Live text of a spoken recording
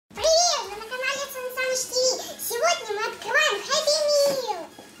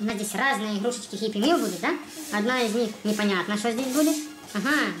У нас здесь разные игрушечки Happy Meal будут, да? Одна из них непонятно, что здесь будет.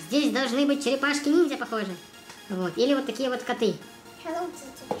 Ага, здесь должны быть черепашки ниндзя, похоже. Вот, или вот такие вот коты.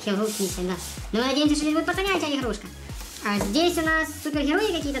 Hello Kitty, да. Но мы надеемся, что здесь будет пацанячая игрушка. А здесь у нас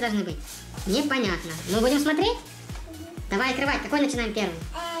супергерои какие-то должны быть. Непонятно. Ну, будем смотреть? Давай открывать. Какой начинаем первый?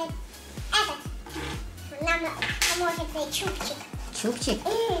 Этот. Нам поможет чупчик. Чупчик?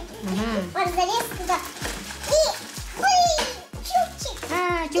 Ага. Он залез туда. И... чупчик!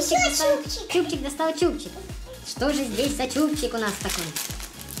 А, чупчик достал, чупчик достал чупчик. Что же здесь за чупчик у нас такой?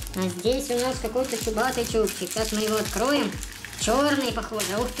 А здесь у нас какой-то чубатый чупчик. Сейчас мы его откроем. Черный,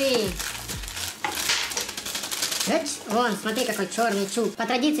 похоже. Ух ты! Вон, смотри, какой черный чуб. По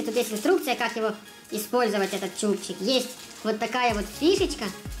традиции тут есть инструкция, как его использовать, этот чубчик. Есть вот такая вот фишечка.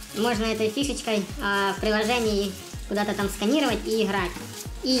 Можно этой фишечкой в приложении куда-то там сканировать и играть.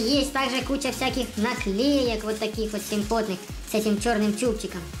 И есть также куча всяких наклеек, вот таких вот симпотных, с этим черным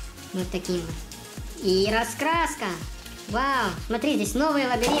чубчиком. Вот таким вот. И раскраска. Вау, смотри, здесь новые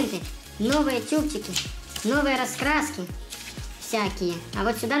лабиринты, новые чубчики, новые раскраски всякие. А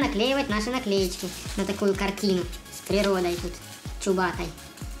вот сюда наклеивать наши наклеечки на такую картину с природой тут, чубатой.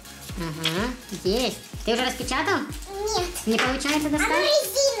 Ага, есть. Ты уже распечатал? Нет. Не получается достать? Оно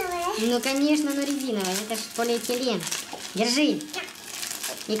резиновое. Ну, конечно, оно резиновое. Это ж полиэтилен. Держи.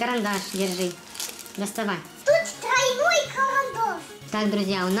 И карандаш держи. Доставай. Тут тройной карандаш. Так,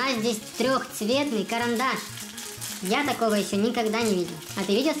 друзья, у нас здесь трехцветный карандаш. Я такого еще никогда не видел. А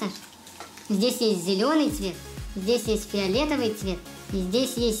ты видел, Саш? Здесь есть зеленый цвет, здесь есть фиолетовый цвет, и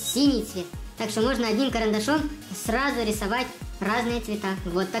здесь есть синий цвет. Так что можно одним карандашом сразу рисовать разные цвета.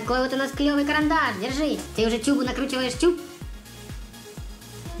 Вот такой вот у нас клевый карандаш. Держи. Ты уже чубу накручиваешь чуб?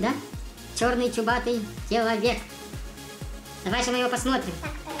 Да? Черный чубатый человек. Давай же мы его посмотрим.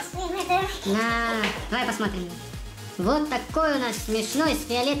 Давай посмотрим. Вот такой у нас смешной с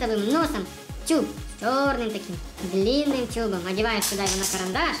фиолетовым носом чуб. С черным таким длинным чубом. Одеваем сюда его на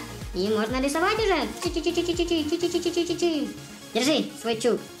карандаш. И можно рисовать уже. Держи свой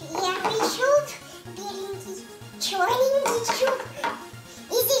чуб. Яркий чуб, беленький, черненький чуб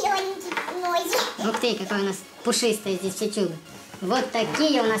и зелененький ноги. Ух ты, какой у нас пушистый здесь все чубы. Вот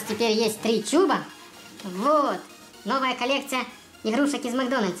такие у нас теперь есть 3 чуба. Вот. Новая коллекция игрушек из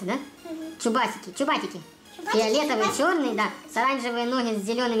Макдональдса, да? Чубатики, чубатики. Фиолетовый, черный, да, с оранжевые ноги с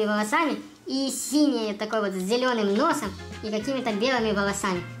зелеными волосами и синий такой вот с зеленым носом и какими-то белыми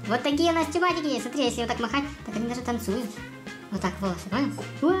волосами. Вот такие у нас чубатики есть. Смотри, если вот так махать, так они даже танцуют. Вот так волосы, понял?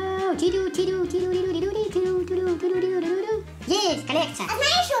 Вау! Есть коллекция! А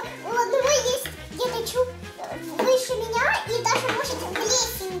знаешь, у одного есть где-то чуб выше меня и даже может в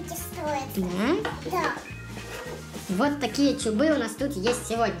лесенке строить. Да? Да. Вот такие чубы у нас тут есть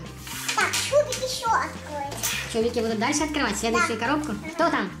сегодня. Так, чубик еще откроет. Чубики будут дальше открывать следующую коробку. Кто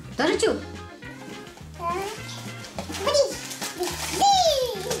там? Тоже чуб?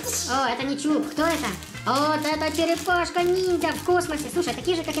 О, это не чуб. Кто это? Вот это черепашка ниндзя в космосе. Слушай,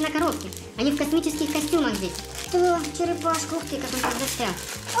 такие же, как и на коробке. Они в космических костюмах здесь. Что? Черепашка, ух ты, как он тут застрял.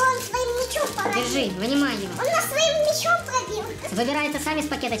 Он своим мечом пробил. Держи, вынимай его. Он нас своим мечом пробил. Выбирается сами из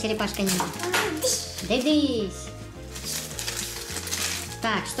пакета черепашка ниндзя. Дыдысь.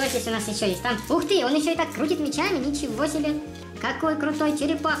 Так, что здесь у нас еще есть? Там, ух ты, он еще и так крутит мечами, ничего себе. Какой крутой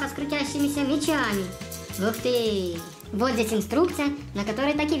черепаха с крутящимися мечами. Ух ты. Вот здесь инструкция, на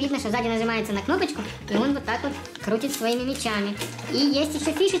которой так и видно, что сзади нажимается на кнопочку, и он вот так вот крутит своими мечами. И есть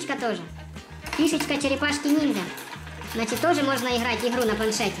еще фишечка тоже. Фишечка черепашки ниндзя. Значит, тоже можно играть игру на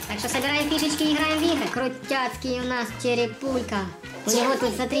планшете. Так что собираем фишечки и играем в игры. Крутяцкий у нас черепулька. У него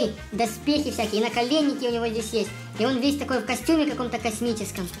тут, смотри, доспехи всякие, и наколенники у него здесь есть. И он весь такой в костюме каком-то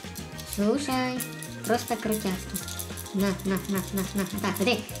космическом. Слушай, просто крутяцкий. На. Так,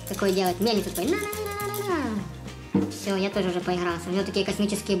 смотри, какой делает мельницу такой. На. Все, я тоже уже поигрался. У него такие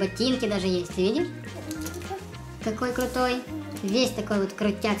космические ботинки даже есть, ты видишь? Какой крутой. Весь такой вот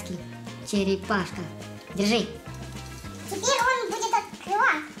крутяцкий черепашка. Держи. Теперь он будет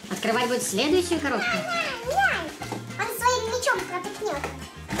открывать. Открывать будет следующую коробку. Он своим мечом протыкнет.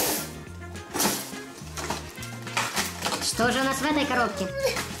 Что же у нас в этой коробке?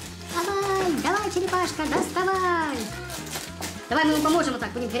 Давай, черепашка, доставай. Давай мы ему поможем вот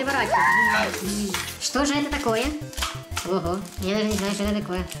так, будем переворачивать. Что же это такое? Ого, я даже не знаю, что это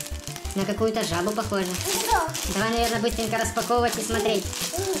такое. На какую-то жабу похоже. Давай, наверное, быстренько распаковывать и смотреть.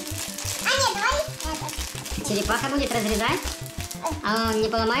 Давай это. Черепаха будет разрезать? А он не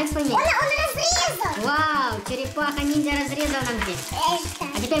поломает свой меч? Он разрезал. Вау, черепаха ниндзя разрезал нам здесь.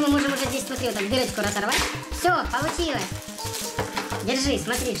 А теперь мы можем уже здесь, смотри, вот так дырочку разорвать. Все, получилось. Держи,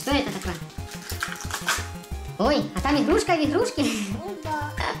 смотри, что это такое? Ой, а там игрушка в игрушке.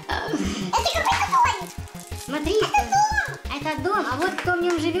 Да. Это какой-то домик. Смотри, это дом, а вот кто в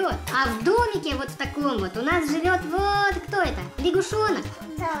нем живет. А в домике вот в таком вот у нас живет вот кто это? Лягушонок.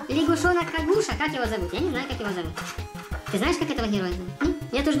 Да. Лягушонок Хагуша, как его зовут? Я не знаю, как его зовут. Ты знаешь, как этого героя зовут?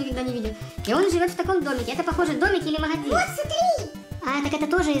 Я тоже никогда не видел. И он живет в таком домике. Это похоже домик или магазин? Вот, смотри. А, так это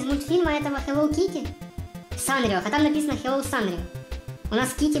тоже из мультфильма этого Hello Kitty. Санрио, а там написано Hello Санрио. У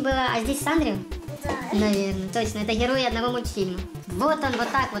нас Китти было, а здесь Санрио? Да. Наверное, точно, это герои одного мультфильма. Вот он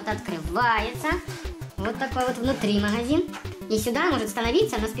вот так вот открывается. Вот такой вот внутри магазин. И сюда может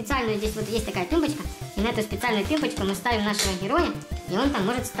становиться на специальную, здесь вот есть такая тумбочка. И на эту специальную тумбочку мы ставим нашего героя. И он там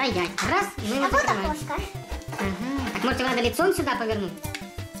может стоять. Раз, и мы его закрываем. Вот окошко. Ага. Так может его надо лицом сюда повернуть?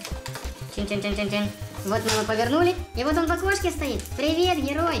 Чин-чин-чин-чин-чин. Вот мы его повернули. И вот он в окошке стоит. Привет,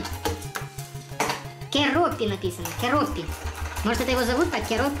 герой. Кероппи написано. Кероппи. Может, это его зовут так,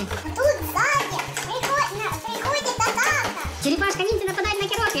 Кероппи? А тут сзади приходит атака. Черепашка Ниндзя нападает на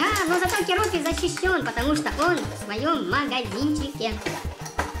Кероппи. Но зато Кероппи защищен, потому что он в своем магазинчике.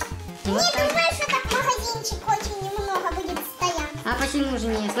 Не думаю, что так магазинчик очень немного будет стоять. А почему же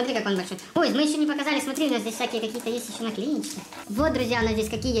нет? Смотри, как он большой. Ой, мы еще не показали, смотри, у нас здесь всякие какие-то есть еще наклеечки. Вот, друзья, у нас здесь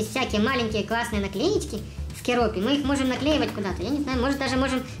какие есть всякие маленькие классные наклеечки с Кероппи. Мы их можем наклеивать куда-то. Я не знаю, может даже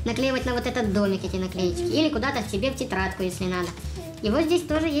можем наклеивать на вот этот домик эти наклеечки. Или куда-то себе в тетрадку, если надо. И вот здесь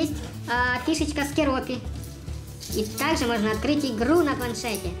тоже есть фишечка с Кероппи. И также можно открыть игру на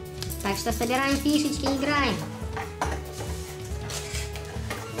планшете. Так что собираем фишечки и играем.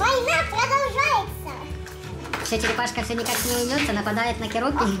 Война продолжается. Все, черепашка все никак не уйдется, нападает на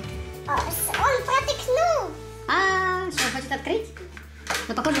Кероппи. Он протыкнул. Что, он хочет открыть?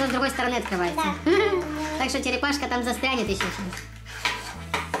 Но похоже, он с другой стороны открывается. Да. Так что черепашка там застрянет еще.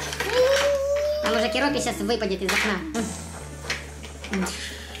 Там уже Кероппи сейчас выпадет из окна.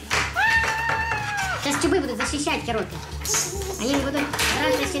 Сейчас чубы будут защищать Кероппи. Они будут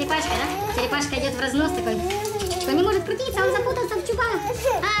драться с черепашкой, да? Черепашка идет в разнос такой. Он не может крутиться, он запутался в чубах.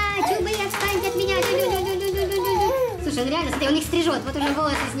 Чубы, отстаньте от меня. Слушай, он реально, смотри, он их стрижет. Вот уже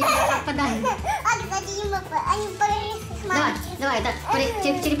волосы с них отпадают. А сзади ему они парикмахеры. Давай, это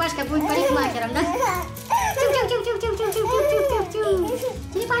черепашка будет парикмахером, да?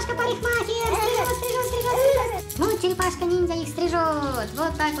 Черепашка парикмахер, стрижет. Вот черепашка ниндзя их стрижет.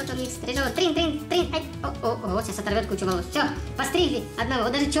 Вот так вот он их стрижет. Трин. О, сейчас оторвет кучу волос. Все, постригли одного.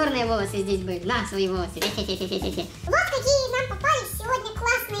 Вот даже черные волосы здесь были. На, свои волосы. Вот какие нам попались сегодня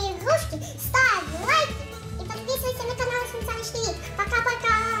классные игрушки. Ставь лайки и подписывайся на канал SanSanychTV.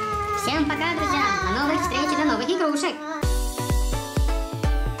 Пока-пока. Всем пока, друзья. До новых встреч и до новых игрушек.